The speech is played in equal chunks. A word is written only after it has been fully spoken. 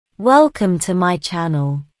Welcome to my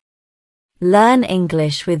channel. Learn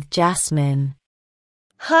English with Jasmine.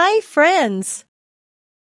 Hi friends!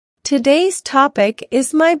 Today's topic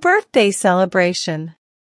is my birthday celebration.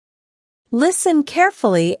 Listen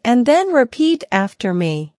carefully and then repeat after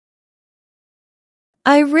me.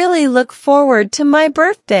 I really look forward to my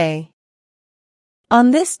birthday.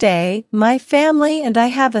 On this day, my family and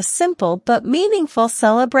I have a simple but meaningful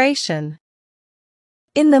celebration.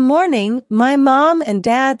 In the morning, my mom and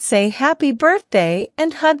dad say happy birthday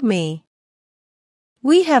and hug me.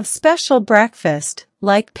 We have special breakfast,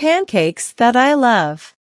 like pancakes that I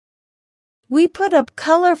love. We put up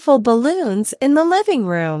colorful balloons in the living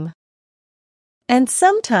room. And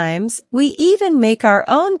sometimes, we even make our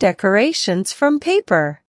own decorations from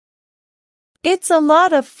paper. It's a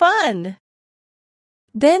lot of fun!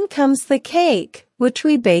 Then comes the cake, which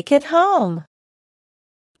we bake at home.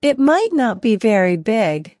 It might not be very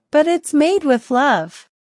big, but it's made with love.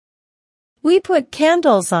 We put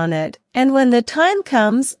candles on it, and when the time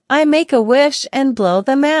comes, I make a wish and blow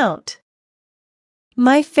them out.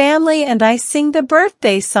 My family and I sing the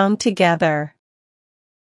birthday song together.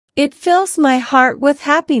 It fills my heart with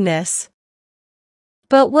happiness.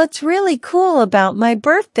 But what's really cool about my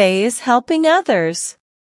birthday is helping others.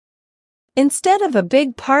 Instead of a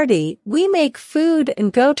big party, we make food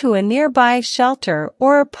and go to a nearby shelter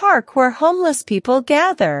or a park where homeless people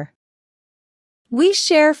gather. We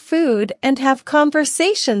share food and have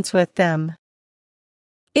conversations with them.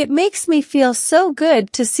 It makes me feel so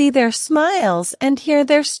good to see their smiles and hear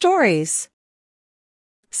their stories.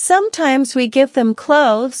 Sometimes we give them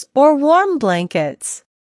clothes or warm blankets.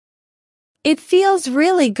 It feels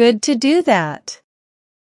really good to do that.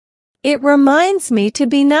 It reminds me to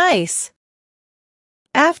be nice.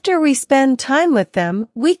 After we spend time with them,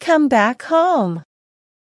 we come back home.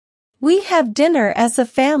 We have dinner as a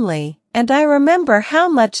family, and I remember how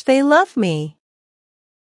much they love me.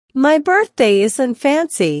 My birthday isn't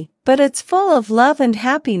fancy, but it's full of love and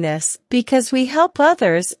happiness because we help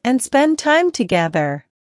others and spend time together.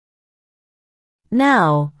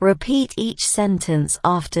 Now, repeat each sentence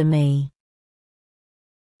after me.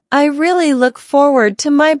 I really look forward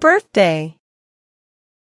to my birthday.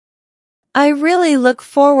 I really look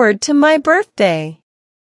forward to my birthday.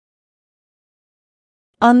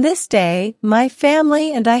 On this day, my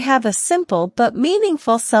family and I have a simple but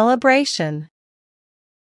meaningful celebration.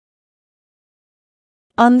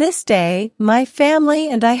 On this day, my family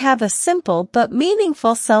and I have a simple but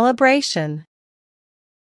meaningful celebration.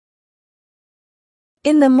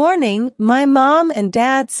 In the morning, my mom and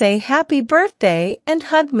dad say happy birthday and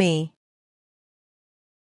hug me.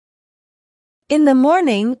 In the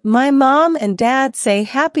morning, my mom and dad say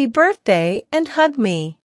happy birthday and hug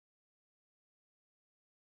me.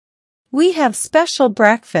 We have special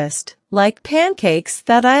breakfast, like pancakes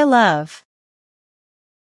that I love.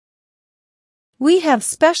 We have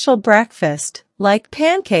special breakfast, like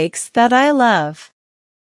pancakes that I love.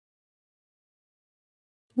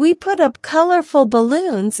 We put up colorful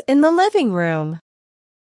balloons in the living room.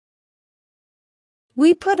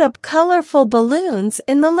 We put up colorful balloons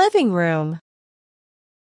in the living room.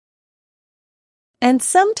 And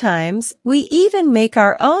sometimes, we even make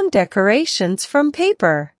our own decorations from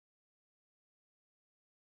paper.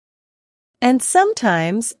 And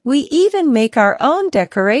sometimes, we even make our own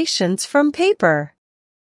decorations from paper.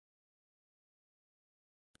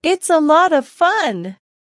 It's a lot of fun!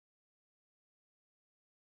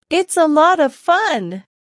 It's a lot of fun!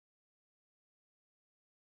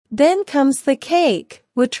 Then comes the cake,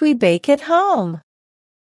 which we bake at home.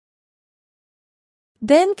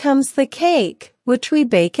 Then comes the cake, which we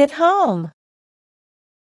bake at home.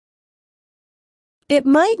 It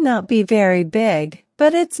might not be very big,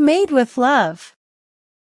 but it's made with love.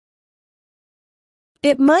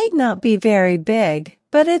 It might not be very big,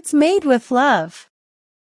 but it's made with love.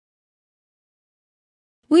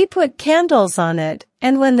 We put candles on it,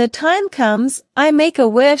 and when the time comes, I make a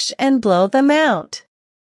wish and blow them out.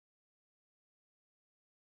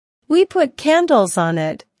 We put candles on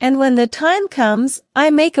it, and when the time comes, I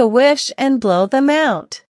make a wish and blow them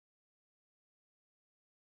out.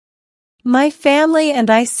 My family and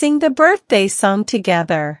I sing the birthday song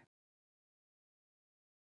together.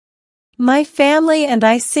 My family and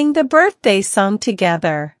I sing the birthday song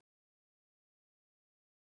together.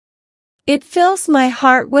 It fills my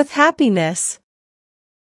heart with happiness.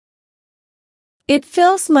 It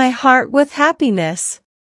fills my heart with happiness.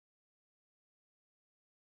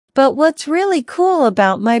 But what's really cool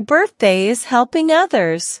about my birthday is helping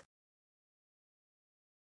others.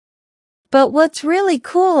 But what's really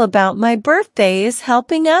cool about my birthday is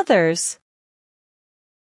helping others.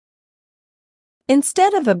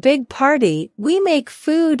 Instead of a big party, we make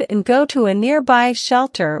food and go to a nearby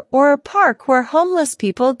shelter or a park where homeless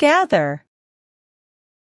people gather.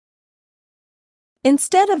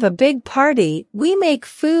 Instead of a big party, we make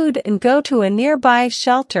food and go to a nearby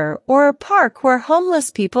shelter or a park where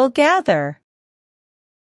homeless people gather.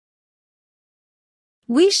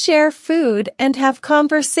 We share food and have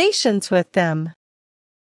conversations with them.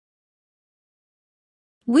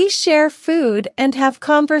 We share food and have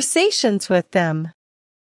conversations with them.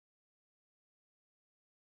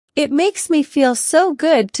 It makes me feel so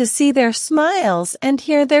good to see their smiles and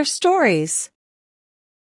hear their stories.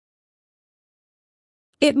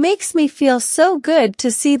 It makes me feel so good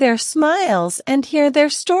to see their smiles and hear their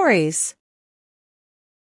stories.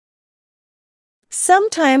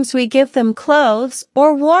 Sometimes we give them clothes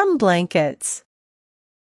or warm blankets.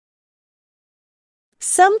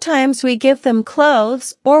 Sometimes we give them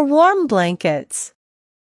clothes or warm blankets.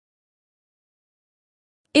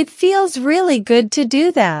 It feels really good to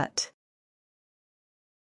do that.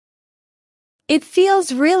 It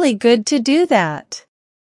feels really good to do that.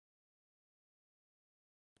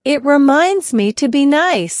 It reminds me to be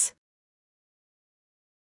nice.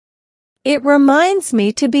 It reminds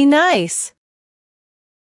me to be nice.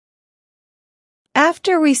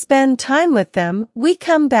 After we spend time with them, we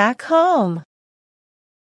come back home.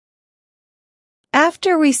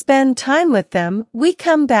 After we spend time with them, we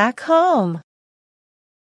come back home.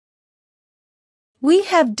 We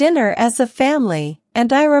have dinner as a family,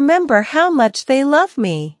 and I remember how much they love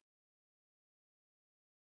me.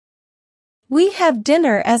 We have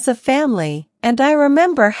dinner as a family, and I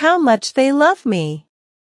remember how much they love me.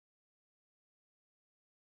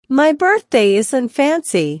 My birthday isn't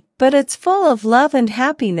fancy, but it's full of love and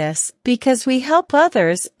happiness because we help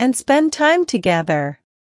others and spend time together.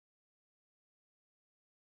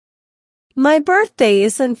 My birthday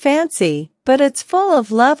isn't fancy, but it's full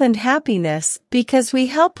of love and happiness because we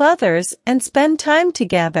help others and spend time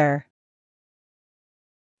together.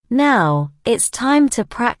 Now, it's time to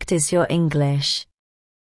practice your English.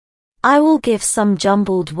 I will give some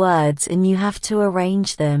jumbled words and you have to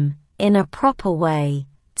arrange them, in a proper way,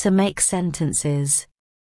 to make sentences.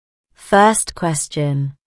 First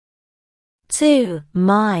question. To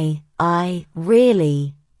my, I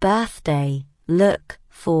really, birthday, look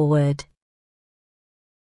forward.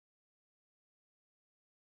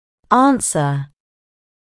 Answer.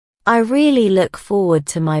 I really look forward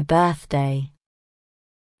to my birthday.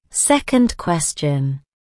 Second question.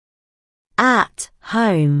 At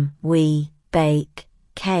home, we bake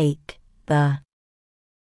cake. The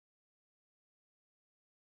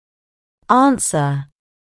answer.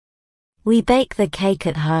 We bake the cake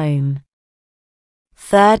at home.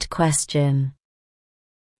 Third question.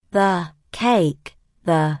 The cake,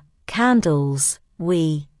 the candles,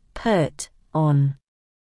 we put on.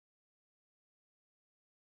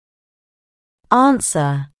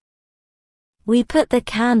 Answer. We put the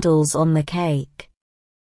candles on the cake.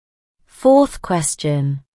 Fourth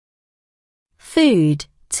question. Food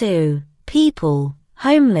to people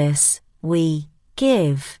homeless, we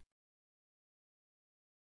give.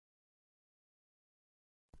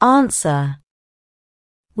 Answer.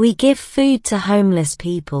 We give food to homeless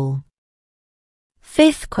people.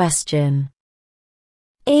 Fifth question.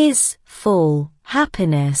 Is full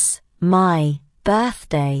happiness my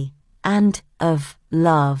birthday and of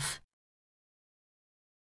love?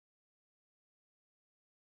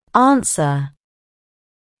 Answer.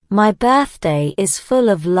 My birthday is full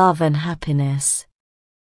of love and happiness.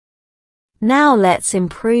 Now let's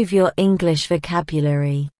improve your English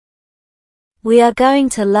vocabulary. We are going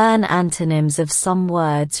to learn antonyms of some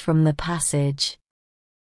words from the passage.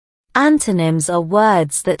 Antonyms are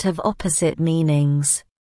words that have opposite meanings.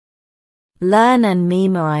 Learn and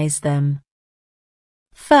memorize them.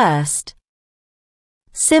 First.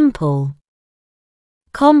 Simple.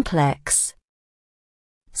 Complex.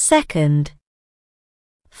 Second.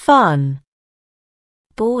 Fun.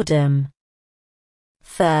 Boredom.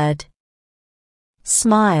 Third.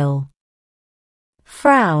 Smile.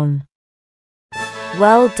 Frown.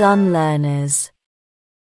 Well done, learners.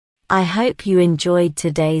 I hope you enjoyed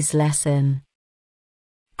today's lesson.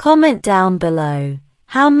 Comment down below,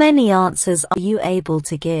 how many answers are you able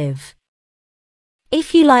to give?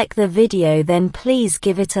 If you like the video, then please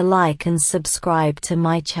give it a like and subscribe to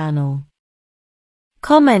my channel.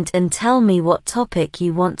 Comment and tell me what topic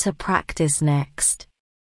you want to practice next.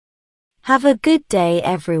 Have a good day,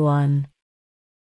 everyone.